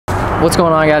What's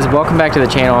going on, guys? Welcome back to the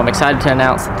channel. I'm excited to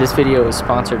announce that this video is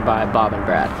sponsored by Bob and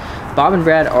Brad. Bob and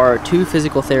Brad are two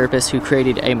physical therapists who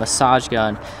created a massage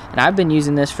gun, and I've been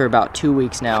using this for about 2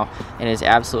 weeks now, and it's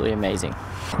absolutely amazing.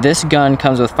 This gun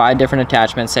comes with 5 different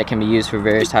attachments that can be used for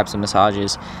various types of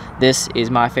massages. This is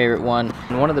my favorite one,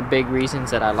 and one of the big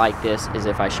reasons that I like this is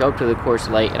if I show up to the course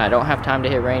late and I don't have time to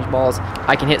hit range balls,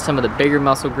 I can hit some of the bigger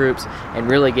muscle groups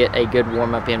and really get a good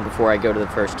warm-up in before I go to the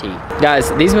first tee. Guys,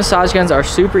 these massage guns are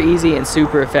super easy and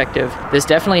super effective. This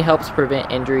definitely helps prevent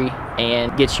injury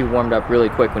and gets you warmed up really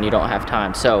quick when you don't have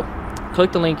time. So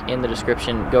click the link in the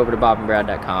description, go over to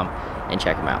bobandbrad.com and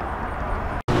check them out.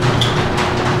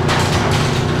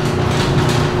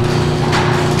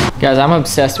 Guys, I'm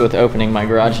obsessed with opening my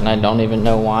garage and I don't even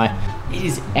know why. It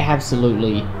is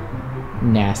absolutely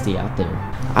nasty out there.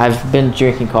 I've been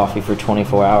drinking coffee for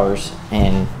 24 hours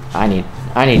and I need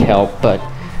help, but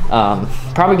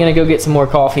probably gonna go get some more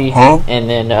coffee and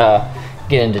then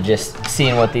get into just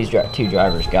seeing what these two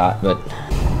drivers got. But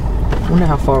I wonder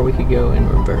how far we could go in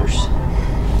reverse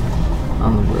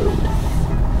on the road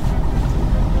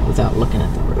without looking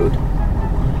at the road.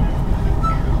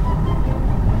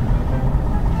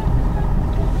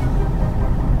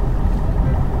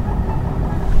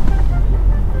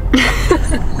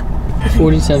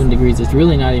 47 degrees. It's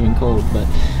really not even cold, but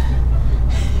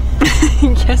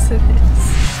yes it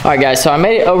is. All right, guys, so I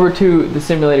made it over to the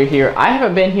simulator here. I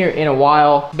haven't been here in a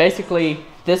while. Basically,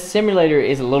 this simulator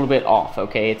is a little bit off,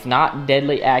 okay? It's not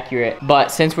deadly accurate,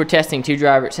 but since we're testing two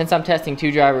drivers, since I'm testing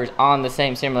two drivers on the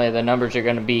same simulator, the numbers are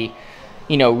gonna be,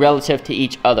 you know, relative to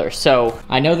each other. So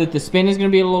I know that the spin is gonna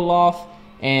be a little off,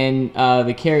 and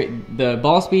the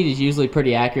ball speed is usually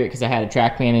pretty accurate because I had a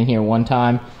TrackMan in here one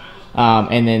time.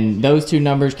 And then those two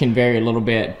numbers can vary a little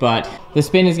bit, but the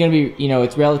spin is going to be, you know,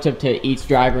 it's relative to each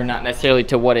driver, not necessarily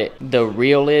to what the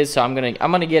reel is. So I'm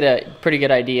gonna get a pretty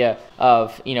good idea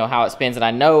of, you know, how it spins, and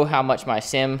I know how much my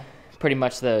sim, pretty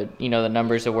much the, you know, the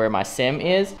numbers of where my sim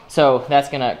is. So that's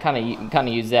gonna kind of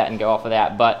use that and go off of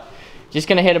that. But just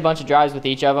gonna hit a bunch of drives with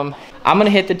each of them. I'm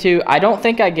gonna hit the two. I don't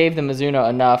think I gave the MIZUNO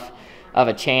enough of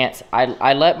a chance.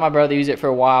 I let my brother use it for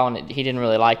a while and he didn't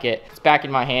really like it. It's back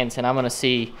in my hands, and I'm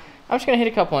just gonna hit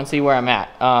a couple and see where I'm at.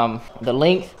 The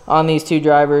length on these two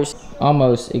drivers,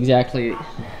 almost exactly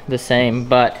the same,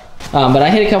 but I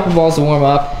hit a couple balls to warm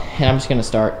up, and I'm just gonna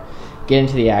get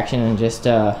into the action and just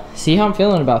see how I'm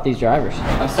feeling about these drivers.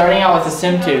 I'm starting out with the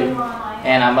Sim 2,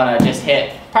 and I'm gonna just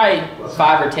hit probably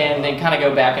 5 or 10, then kind of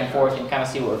go back and forth and kind of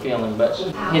see what we're feeling, but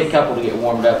hit a couple to get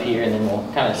warmed up here, and then we'll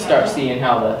kind of start seeing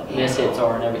how the miss hits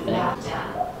are and everything.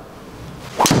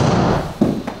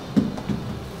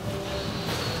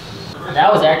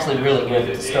 That was actually really good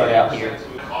to start out here.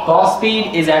 Ball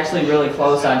speed is actually really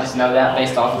close. I just know that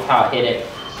based off of how I hit it.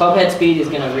 Club head speed is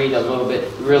going to read a little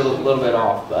bit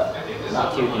off, but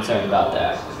not too concerned about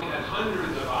that.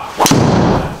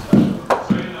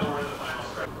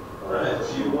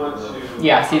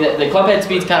 Yeah, see the club head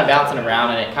speed's kind of bouncing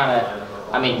around, and it kind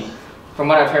of, I mean, from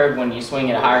what I've heard, when you swing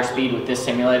at a higher speed with this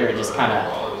simulator, it just kind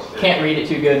of can't read it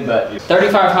too good. But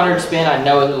 3,500 spin I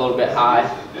know is a little bit high,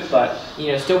 but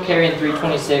you know, still carrying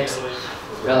 326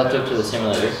 relative to the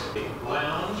simulator. A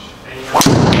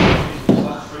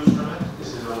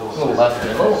little left, a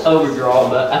little overdraw,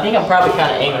 but I think I'm probably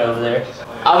kind of aiming over there.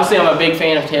 Obviously, I'm a big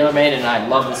fan of TAYLORMADE, and I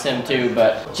love the Sim too,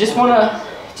 but just wanna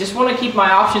keep my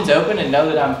options open and know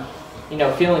that I'm, you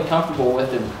know, feeling comfortable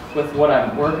with what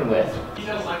I'm working with.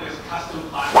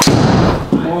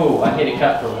 Whoa, I hit a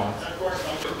cut for once.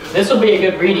 This will be a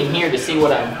good reading here to see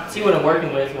what I'm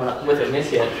working with a miss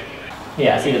hit.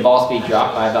 Yeah, I see the ball speed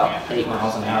drop by about 8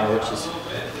 miles an hour, which is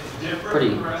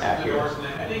pretty accurate.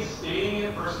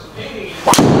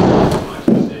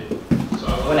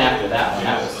 Went after that one.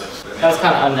 That was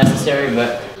kind of unnecessary,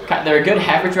 but they're a good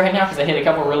average right now because I hit a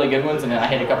couple really good ones and then I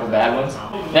hit a couple bad ones.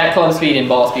 That club speed and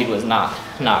ball speed was not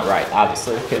right,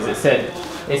 obviously, because it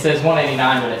says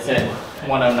 189, but it said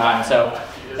 109, so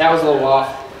that was a little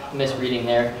off. Misreading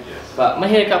there, but I'm gonna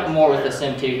hit a couple more with the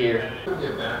Sim 2 here.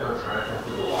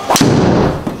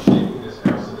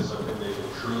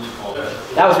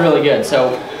 That was really good.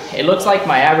 So it looks like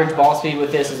my average ball speed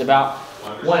with this is about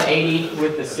 180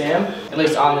 with the Sim, at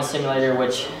least on the simulator,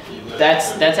 which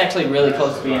that's actually really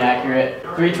close to being accurate.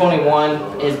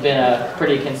 321 has been a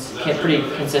pretty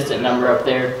consistent number up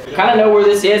there. I kind of know where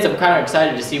this is. I'm kind of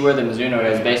excited to see where the MIZUNO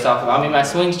is based off of. I mean, my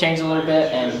swings changed a little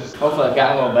bit, and hopefully I've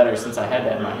gotten a little better since I had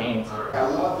that in my hands.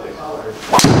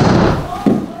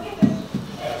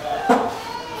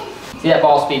 See, that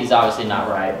ball speed is obviously not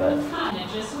right, but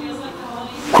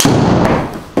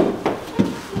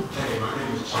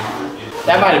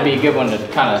that might be a good one to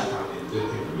kind of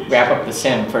wrap up the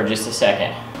sim for just a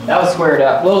second. That was squared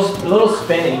up, a little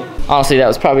spinny. Honestly, that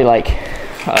was probably like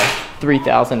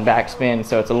 3,000 backspin,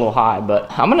 so it's a little high, but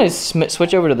I'm gonna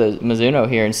switch over to the MIZUNO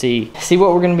here and see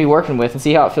what we're gonna be working with and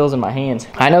see how it feels in my hands.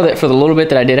 I know that for the little bit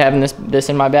that I did having this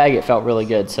in my bag, it felt really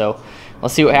good, so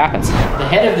let's see what happens. The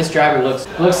head of this driver looks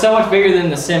so much bigger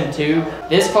than the Sim 2.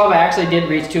 This club I actually did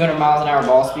reach 200 miles an hour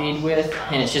ball speed with,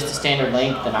 and it's just a standard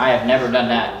length, and I have never done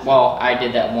that. Well, I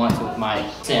did that once with my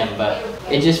Sim, but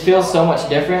it just feels so much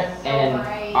different, and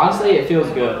honestly, it feels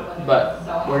good, but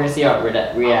we're gonna see how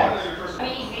it reacts.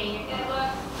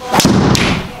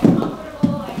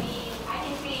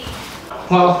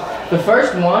 Well, the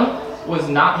first one was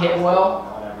not hit well,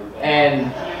 and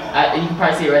you can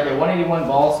probably see it right there, 181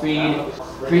 ball speed,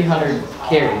 300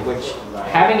 carry, which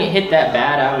having it hit that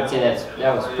bad, I would say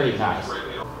that was pretty nice.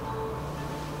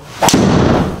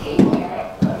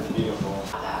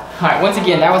 All right, once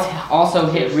again, that was also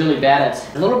hit really bad.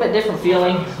 It's a little bit different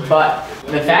feeling, but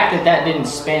the fact that didn't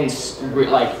spin,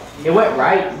 like, it went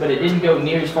right, but it didn't go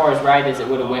near as far as right as it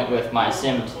would have went with my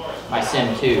Sim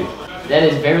 2. That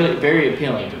is very, very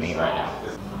appealing to me right now.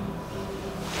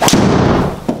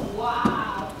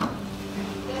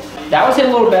 That was hit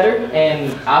a little better,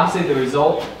 and obviously the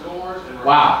result,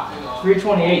 wow,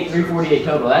 328, 348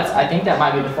 total. I think that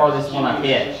might be the farthest one I've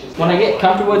hit. When I get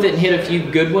comfortable with it and hit a few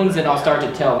good ones, then I'll start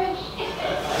to tell.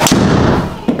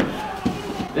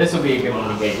 This will be a good one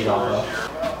to gauge it off of.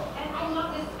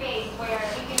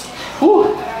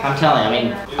 Whew, I'm telling you, I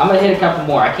mean, I'm gonna hit a couple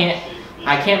more. I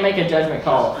can't make a judgment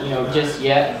call, you know, just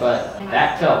yet, but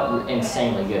that felt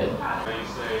insanely good.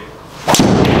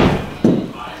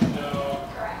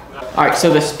 All right,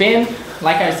 so the spin,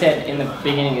 like I said in the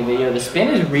beginning of the video, the spin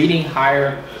is reading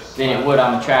higher than it would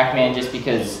on the TrackMan just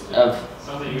because of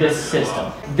this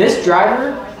system. This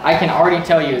driver, I can already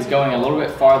tell you, is going a little bit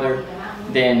farther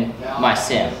than my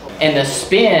Sim. And the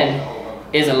spin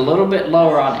is a little bit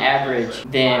lower on average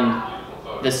than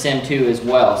the Sim 2 as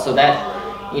well. So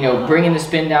that, you know, bringing the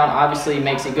spin down obviously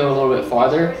makes it go a little bit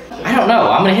farther. I don't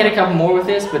know, I'm gonna hit a couple more with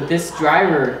this, but this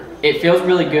driver, it feels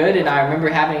really good, and I remember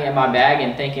having it in my bag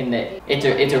and thinking that it's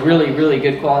a really, really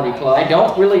good quality club. I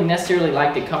don't really necessarily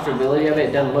like the comfortability of it.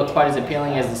 It doesn't look quite as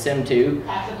appealing as the Sim 2,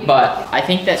 but I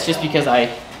think that's just because I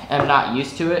am not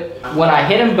used to it. When I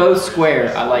hit them both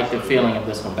square, I like the feeling of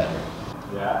this one better.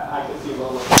 Yeah, I can see a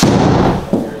little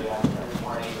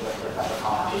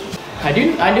I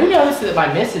do notice that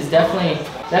my miss is definitely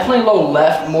a little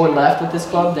more left with this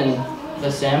club than the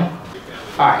Sim.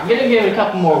 All right, I'm gonna give it a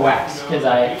couple more whacks because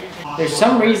there's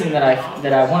some reason that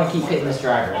I want to keep hitting this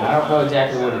driver, and I don't know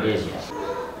exactly what it is yet.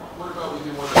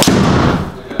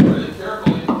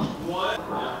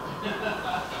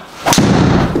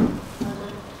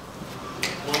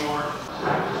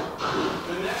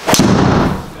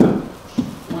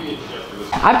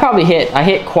 I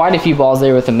hit quite a few balls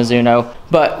there with the MIZUNO,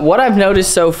 but what I've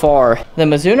noticed so far, the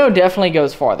MIZUNO definitely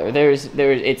goes farther.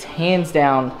 It's hands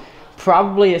down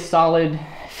probably a solid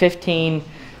 15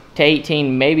 to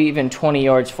 18, maybe even 20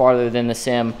 yards farther than the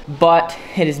Sim, but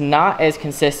it is not as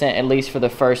consistent, at least for the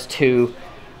first two,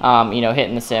 you know,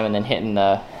 hitting the Sim and then hitting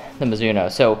the MIZUNO.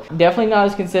 So definitely not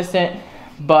as consistent,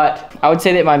 but I would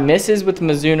say that my misses with the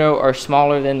MIZUNO are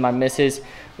smaller than my misses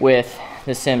with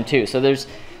the Sim 2. So there's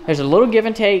a little give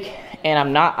and take,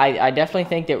 and I definitely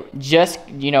think that just,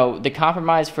 you know, the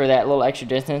compromise for that little extra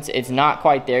distance, it's not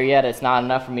quite there yet. It's not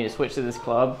enough for me to switch to this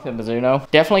club, the MIZUNO.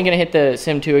 Definitely gonna hit the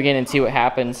Sim 2 again and see what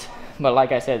happens. But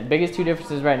like I said, the biggest two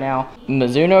differences right now,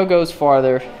 MIZUNO goes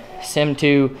farther, Sim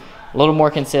 2 a little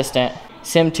more consistent,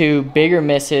 Sim 2 bigger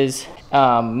misses,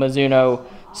 MIZUNO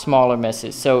smaller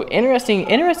misses. So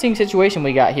interesting situation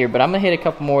we got here, but I'm gonna hit a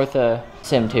couple more with the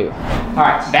Sim 2. All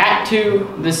right, back to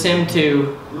the Sim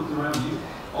 2.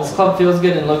 This club feels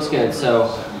good and looks good, so.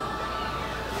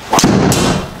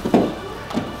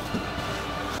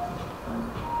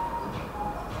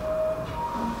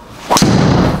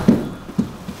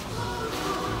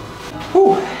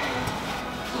 Whew.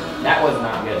 That was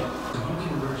not good.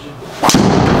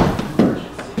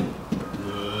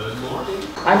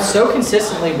 I'm so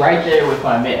consistently right there with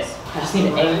my miss. I just need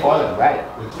to aim farther, right?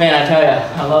 Man, I tell ya,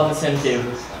 I love the Sim 2.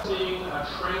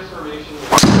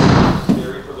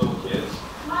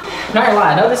 I'm not gonna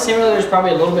lie, I know the simulator is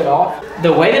probably a little bit off.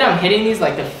 The way that I'm hitting these,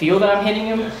 like the feel that I'm hitting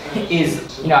them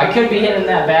is, you know, I could be hitting them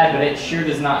that bad, but it sure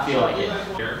does not feel like it.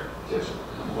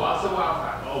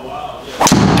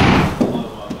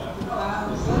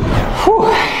 Whew.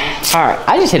 All right,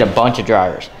 I just hit a bunch of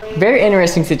drivers. Very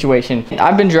interesting situation.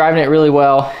 I've been driving it really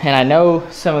well, and I know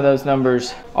some of those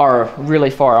numbers are really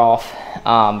far off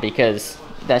because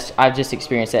I've just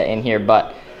experienced that in here,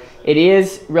 but it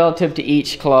is relative to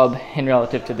each club and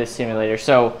relative to this simulator.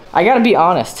 So I gotta be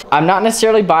honest, I'm not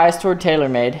necessarily biased toward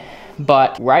TAYLORMADE,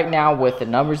 but right now with the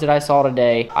numbers that I saw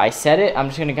today, I said it, I'm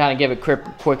just gonna kind of give a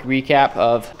quick recap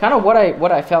of kind of what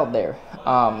I felt there.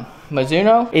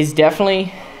 MIZUNO is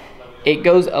definitely, it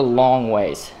goes a long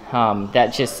ways.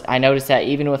 I noticed that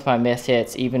even with my missed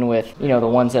hits, even with, you know, the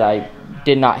ones that I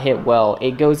did not hit well,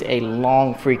 it goes a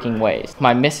long freaking ways.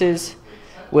 My misses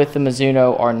with the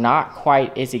MIZUNO are not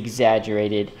quite as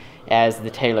exaggerated as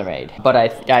the TAYLORMADE, but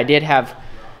I did have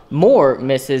more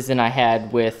misses than I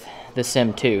had with the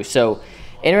Sim 2. So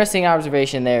interesting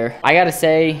observation there. I gotta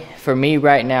say, for me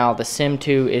right now, the Sim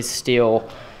 2 is still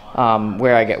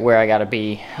where I gotta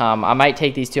be. I might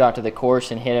take these two out to the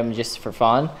course and hit them just for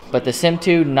fun, but the Sim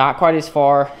 2 not quite as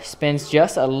far, spins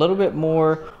just a little bit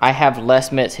more. I have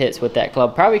less missed hits with that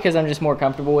club, probably because I'm just more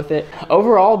comfortable with it.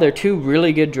 Overall, they're two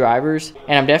really good drivers,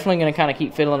 and I'm definitely gonna kind of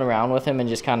keep fiddling around with them and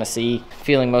just kind of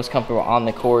feeling most comfortable on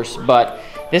the course. But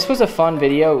this was a fun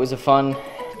video. It was a fun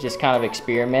just kind of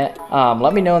experiment.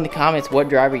 Let me know in the comments what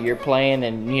driver you're playing,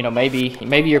 and you know, maybe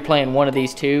you're playing one of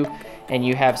these two and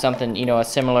you have something, you know, a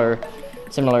similar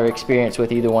experience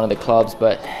with either one of the clubs.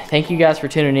 But thank you guys for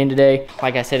tuning in today.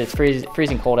 Like I said, it's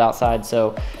freezing cold outside,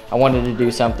 so I wanted to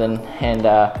do something, and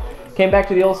came back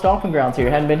to the old stomping grounds here.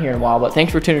 Hadn't been here in a while, but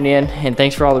thanks for tuning in, and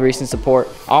thanks for all the recent support.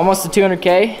 Almost to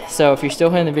 200K, so if you're still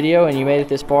here in the video and you made it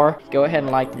this far, go ahead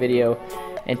and like the video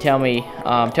and tell me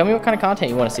what kind of content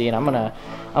you want to see, and I'm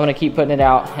gonna keep putting it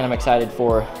out, and I'm excited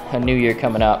for a new year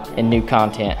coming up and new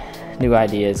content, new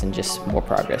ideas, and just more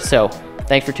progress. So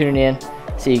thanks for tuning in.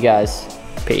 See you guys.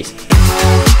 Peace.